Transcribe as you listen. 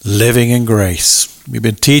Living in Grace. We've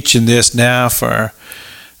been teaching this now for,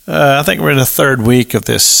 I think we're in the third week of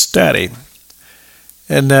this study.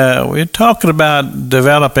 And we're talking about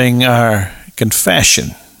developing our confession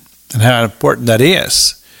and how important that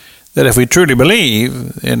is. That if we truly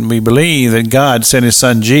believe, and we believe that God sent His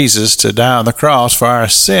Son Jesus to die on the cross for our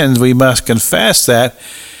sins, we must confess that.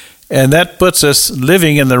 And that puts us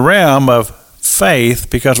living in the realm of faith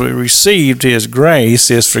because we received His grace,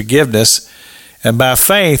 His forgiveness, and by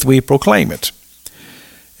faith we proclaim it.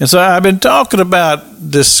 And so I've been talking about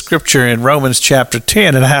this scripture in Romans chapter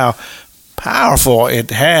 10 and how powerful it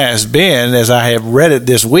has been as I have read it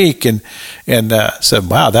this week and said,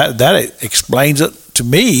 wow, that explains it to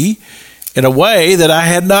me in a way that I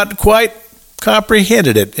had not quite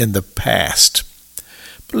comprehended it in the past.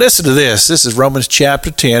 But listen to this. This is Romans chapter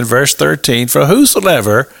 10, verse 13. For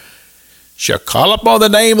whosoever shall call upon the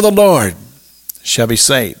name of the Lord shall be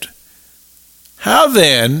saved. How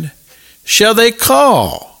then shall they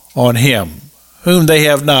call on Him whom they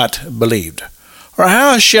have not believed? Or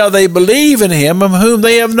how shall they believe in Him of whom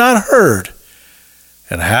they have not heard?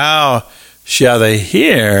 And how shall they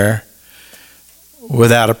hear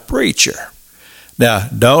without a preacher? Now,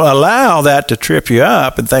 don't allow that to trip you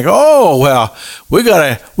up and think, oh, well, we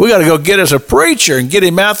gotta go get us a preacher and get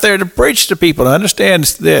him out there to preach to people. Now, understand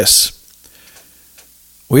this.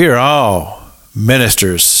 We are all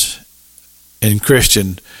ministers in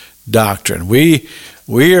Christian doctrine. We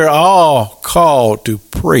are all called to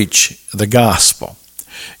preach the gospel.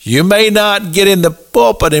 You may not get in the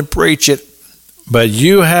pulpit and preach it, but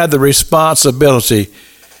you have the responsibility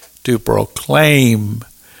to proclaim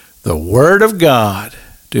the Word of God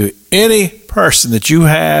to any person that you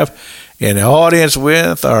have an audience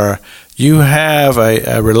with or you have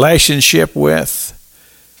a relationship with.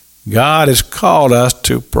 God has called us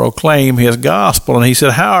to proclaim His gospel. And He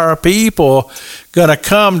said, how are people going to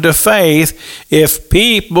come to faith if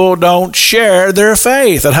people don't share their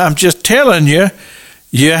faith? And I'm just telling you,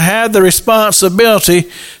 you have the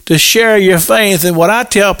responsibility to share your faith. And what I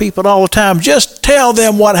tell people all the time, just tell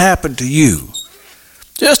them what happened to you.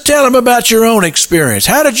 Just tell them about your own experience.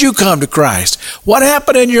 How did you come to Christ? What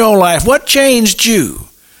happened in your own life? What changed you?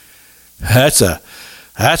 That's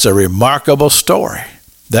a remarkable story.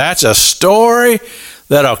 That's a story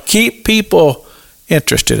that'll keep people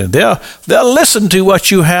interested, and they'll listen to what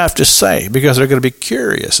you have to say because they're going to be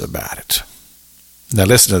curious about it. Now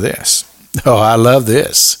listen to this. Oh, I love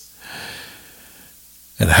this.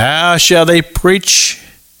 And how shall they preach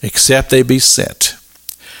except they be sent?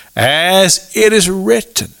 As it is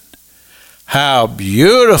written, how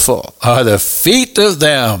beautiful are the feet of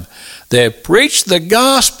them that preach the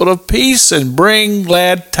gospel of peace and bring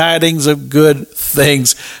glad tidings of good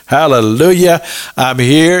things. Hallelujah. I'm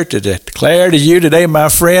here to declare to you today, my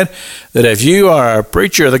friend, that if you are a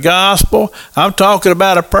preacher of the gospel, I'm talking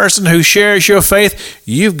about a person who shares your faith,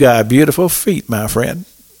 you've got beautiful feet, my friend.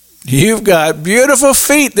 You've got beautiful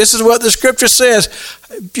feet. This is what the scripture says.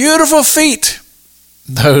 Beautiful feet.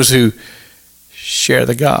 Those who share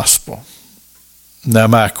the gospel. Now,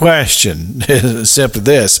 my question is simply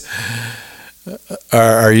this.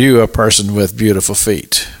 Are you a person with beautiful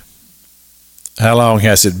feet? How long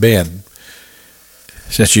has it been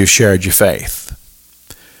since you've shared your faith?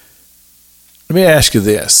 Let me ask you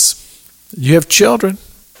this. You have children.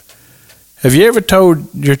 Have you ever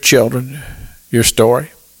told your children your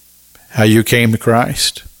story? How you came to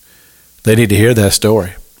Christ? They need to hear that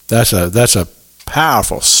story. That's a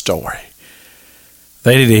powerful story.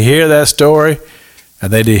 They need to hear that story.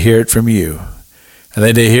 And they need to hear it from you. And they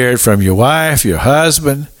need to hear it from your wife, your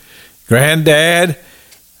husband, granddad.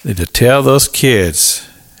 They need to tell those kids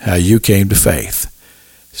how you came to faith.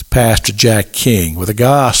 It's Pastor Jack King with the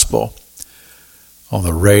gospel on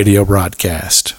the radio broadcast.